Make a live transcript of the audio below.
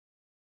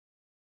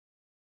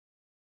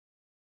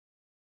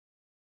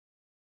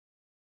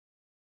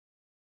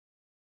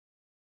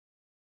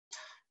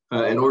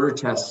In order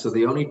tests, so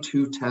the only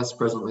two tests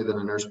presently that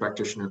a nurse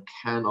practitioner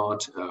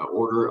cannot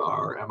order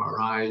are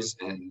MRIs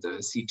and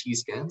CT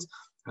scans.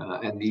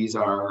 And these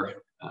are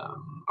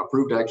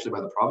approved actually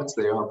by the province.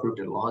 They are approved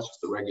in law, just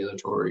the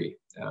regulatory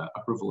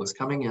approval is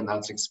coming, and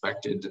that's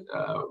expected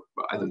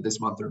either this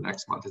month or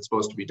next month. It's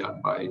supposed to be done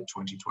by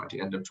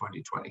 2020, end of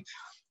 2020.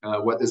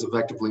 What this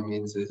effectively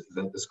means is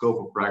that the scope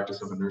of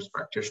practice of a nurse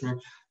practitioner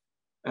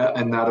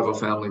and that of a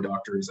family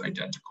doctor is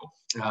identical.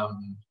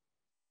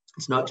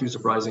 It's not too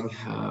surprising.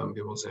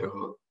 People say,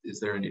 well, is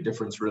there any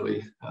difference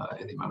really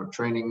in the amount of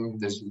training?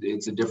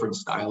 It's a different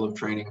style of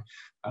training.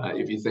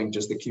 If you think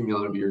just the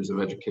cumulative years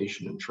of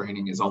education and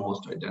training is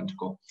almost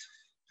identical.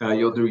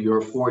 You'll do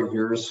your 4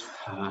 years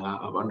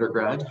of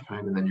undergrad,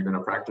 right? And then you're going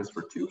to practice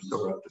for 2, so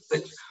we're up to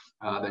 6.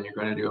 Then you're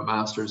going to do a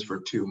master's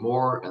for 2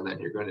 more, and then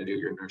you're going to do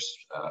your nurse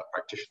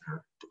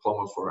practitioner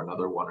diploma for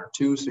another 1 or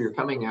 2. So you're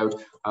coming out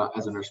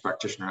as a nurse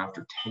practitioner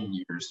after 10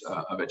 years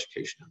of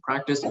education and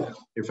practice.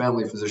 Your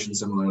family physician,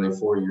 similarly,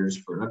 4 years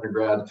for an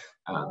undergrad.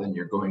 Then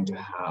you're going to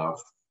have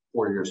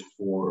 4 years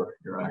for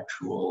your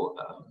actual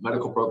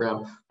medical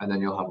program, and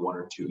then you'll have 1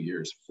 or 2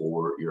 years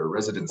for your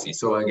residency.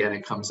 So again,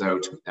 it comes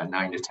out at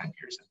 9 to 10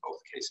 years in both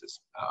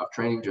cases of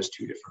training, just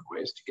 2 different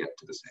ways to get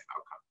to the same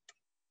outcome.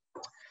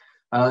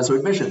 So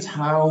admissions,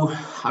 how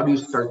do you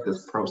start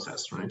this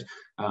process, right?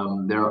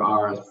 There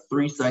are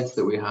 3 sites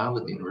that we have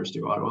at the University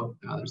of Ottawa.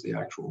 There's the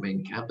actual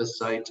main campus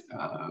site,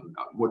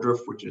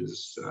 Woodruff, which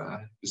is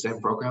the same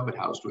program, but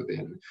housed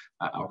within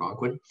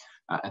Algonquin,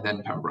 and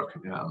then Pembroke.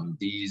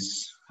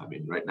 These, I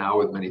mean, right now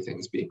with many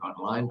things being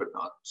online, but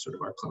not sort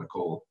of our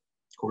clinical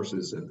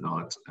courses and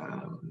not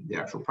the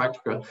actual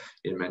practica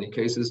in many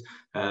cases,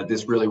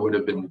 this really would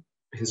have been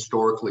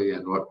historically,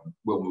 and what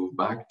we'll move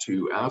back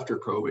to after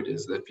COVID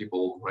is that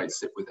people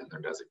sit within their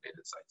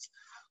designated sites.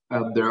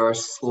 There are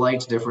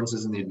slight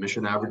differences in the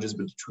admission averages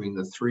between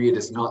the 3. It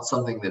is not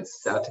something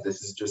that's set.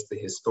 This is just the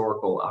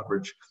historical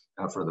average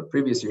for the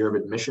previous year of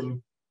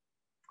admission,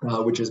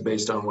 which is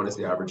based on what is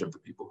the average of the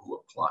people who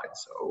applied.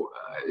 So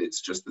it's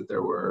just that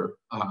there were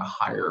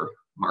higher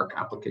mark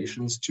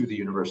applications to the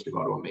University of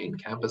Ottawa main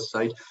campus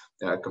site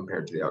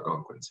compared to the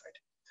Algonquin site.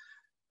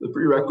 The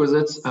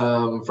prerequisites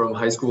from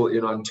high school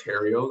in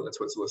Ontario, that's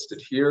what's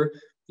listed here.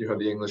 You have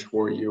the English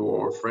 4U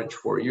or French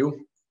 4U,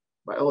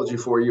 biology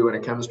 4U, and a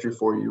chemistry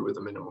 4U with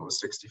a minimum of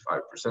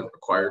 65%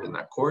 required in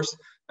that course.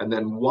 And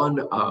then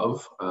one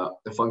of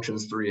the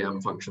functions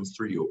 3M, functions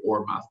 3U,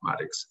 or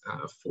mathematics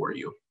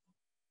 4U.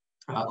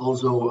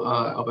 Also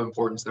of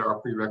importance, there are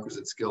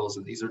prerequisite skills,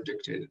 and these are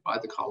dictated by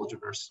the College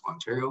of Nurses of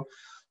Ontario.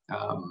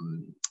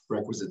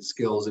 Requisite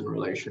skills in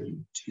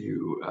relation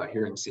to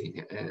hearing,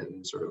 seeing,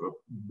 and sort of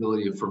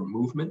ability for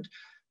movement.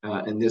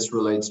 And this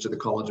relates to the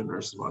College of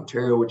Nurses of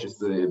Ontario, which is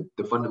the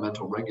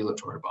fundamental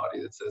regulatory body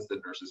that says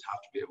that nurses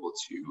have to be able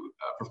to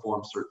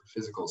perform certain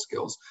physical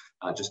skills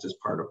just as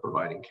part of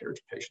providing care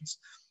to patients.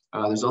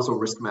 There's also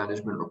risk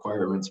management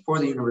requirements for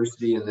the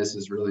university, and this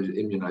is really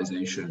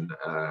immunization,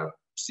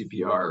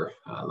 CPR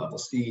level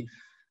C,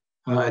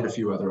 and a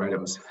few other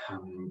items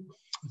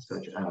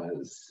such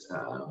as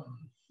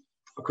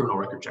a criminal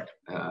record check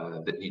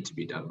that need to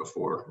be done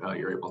before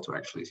you're able to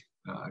actually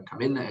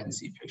come in and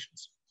see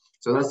patients.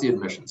 So that's the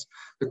admissions.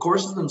 The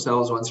courses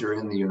themselves, once you're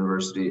in the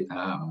university,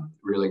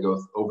 really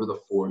go over the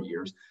 4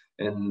 years.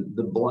 And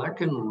the black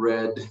and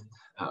red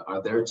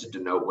are there to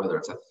denote whether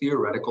it's a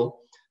theoretical,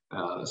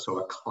 so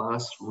a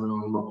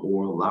classroom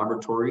or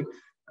laboratory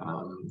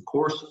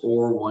course,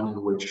 or one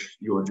in which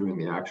you're doing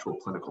the actual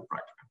clinical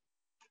practice.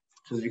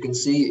 So as you can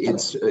see,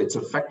 it's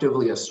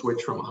effectively a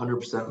switch from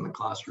 100% in the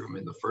classroom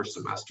in the first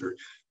semester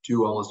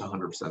to almost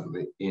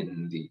 100%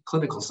 in the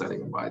clinical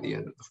setting by the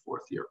end of the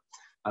 4th year.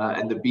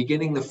 And the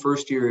beginning, the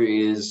first year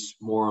is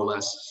more or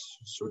less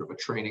sort of a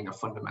training of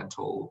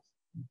fundamental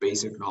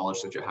basic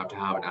knowledge that you have to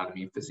have: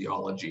 anatomy,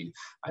 physiology,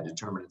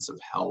 determinants of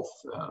health,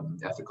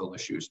 ethical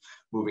issues,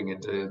 moving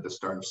into the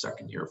start of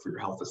 2nd year for your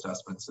health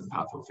assessments and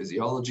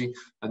pathophysiology,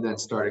 and then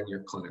starting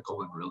your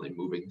clinical and really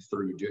moving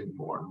through doing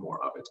more and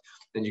more of it.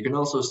 And you can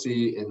also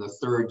see in the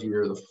 3rd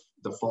year,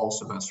 the fall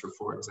semester,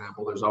 for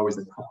example, there's always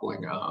a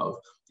coupling of,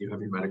 you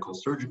have your medical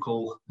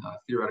surgical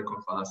theoretical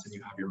class, and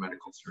you have your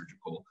medical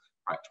surgical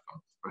practicum,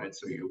 right?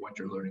 So what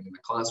you're learning in the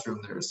classroom,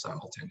 there is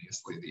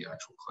simultaneously the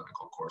actual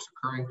clinical course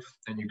occurring,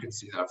 and you can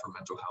see that for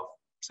mental health,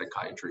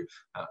 psychiatry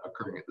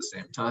occurring at the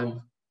same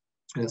time.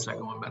 And the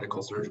second one,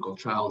 medical surgical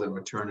child and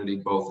maternity,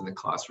 both in the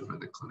classroom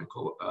and the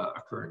clinical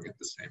occurring at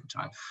the same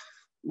time.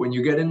 When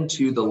you get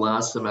into the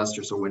last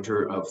semester, so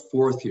winter of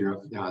 4th year,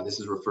 this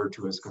is referred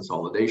to as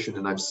consolidation,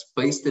 and I've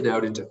spaced it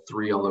out into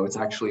 3, although it's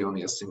actually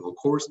only a single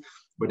course,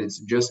 but it's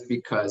just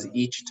because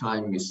each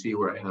time you see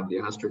where I have the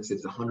asterisks,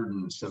 it's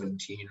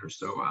 117 or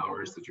so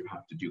hours that you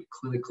have to do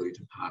clinically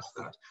to pass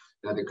that.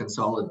 Now the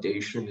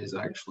consolidation is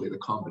actually the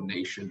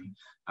combination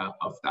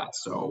of that.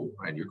 So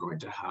you're going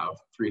to have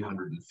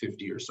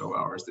 350 or so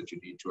hours that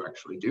you need to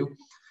actually do.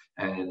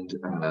 And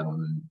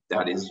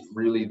that is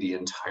really the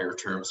entire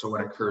term. So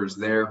what occurs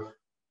there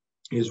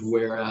is,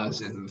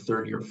 whereas in the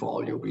 3rd year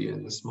fall, you'll be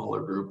in the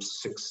smaller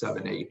groups, 6,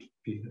 7, 8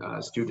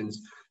 students,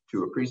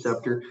 to a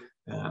preceptor.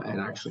 And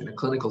actually in a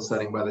clinical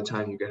setting, by the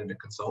time you get into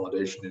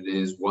consolidation, it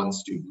is one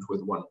student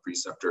with one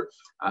preceptor,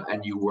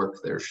 and you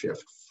work their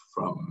shift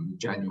from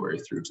January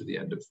through to the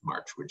end of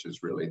March, which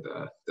is really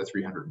the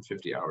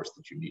 350 hours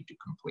that you need to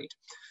complete.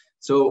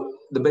 So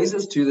the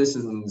basis to this,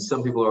 and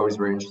some people are always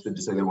very interested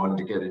to say they wanted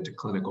to get into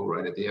clinical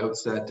right at the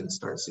outset and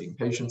start seeing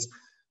patients.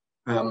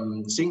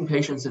 Seeing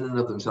patients in and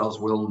of themselves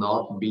will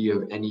not be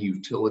of any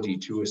utility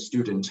to a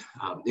student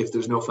if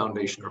there's no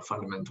foundation or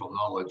fundamental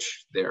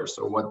knowledge there.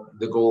 So what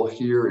the goal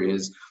here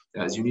is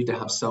you need to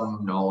have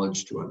some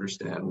knowledge to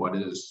understand what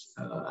is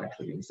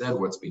actually being said,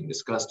 what's being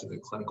discussed in the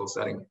clinical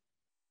setting,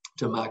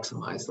 to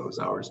maximize those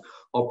hours.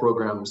 All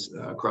programs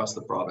across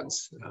the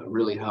province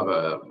really have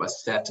a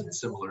set and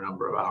similar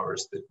number of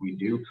hours that we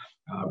do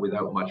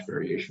without much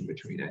variation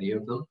between any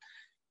of them.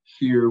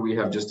 Here we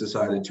have just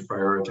decided to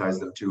prioritize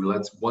them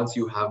to once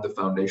you have the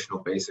foundational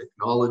basic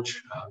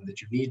knowledge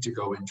that you need to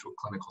go into a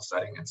clinical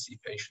setting and see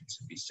patients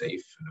and be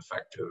safe and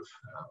effective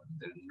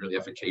and really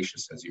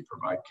efficacious as you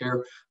provide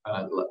care,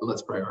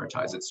 let's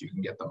prioritize it so you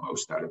can get the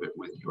most out of it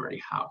when you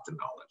already have the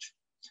knowledge.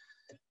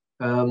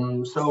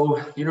 So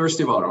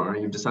University of Ottawa,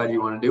 you've decided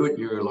you want to do it,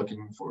 you're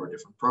looking for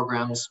different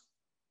programs,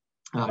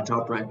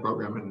 top ranked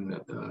program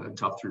and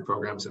top 3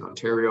 programs in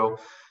Ontario.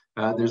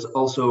 There's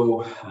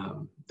also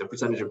the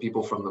percentage of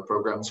people from the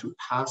programs who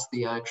pass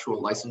the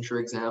actual licensure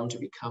exam to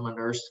become a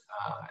nurse,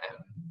 and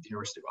the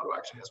University of Ottawa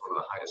actually has one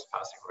of the highest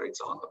passing rates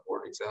on the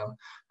board exam.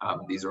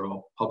 These are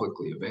all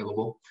publicly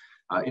available.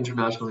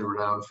 Internationally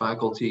renowned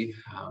faculty,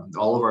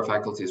 all of our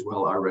faculty as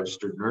well are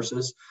registered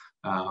nurses,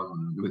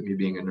 with me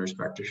being a nurse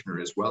practitioner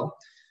as well.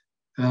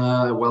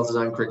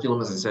 Well-designed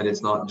curriculum, as I said,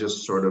 it's not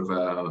just sort of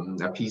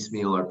a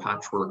piecemeal or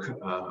patchwork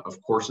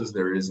of courses.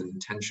 There is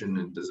intention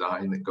and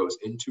design that goes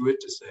into it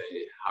to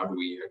say, how do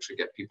we actually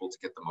get people to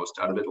get the most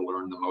out of it,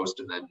 learn the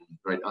most, and then,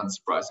 right,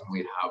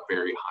 unsurprisingly, have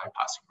very high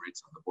passing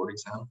rates on the board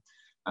exam.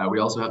 We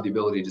also have the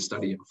ability to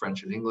study in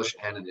French and English,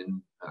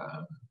 and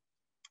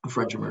a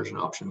French immersion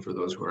option for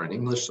those who are in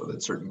English, so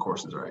that certain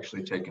courses are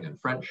actually taken in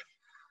French.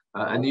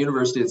 And the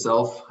university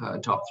itself,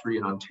 top 3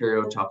 in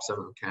Ontario, top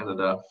 7 in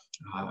Canada,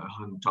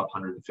 top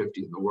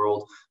 150 in the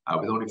world,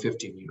 with only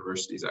 15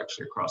 universities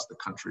actually across the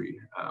country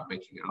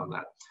making it on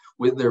that.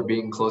 With there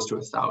being close to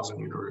 1,000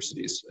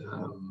 universities,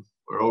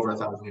 or over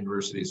 1,000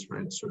 universities,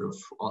 right, sort of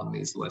on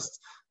these lists,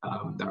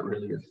 that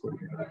really is putting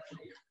it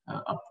actually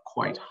up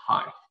quite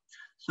high.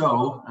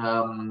 So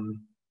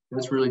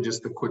that's really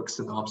just the quick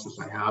synopsis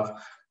I have.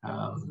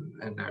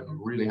 And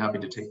I'm really happy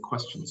to take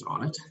questions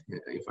on it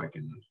if I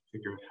can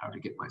figure out how to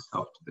get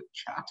myself to the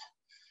chat.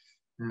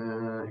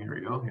 Here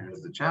we go.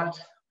 Here's the chat,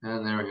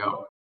 and there we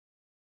go.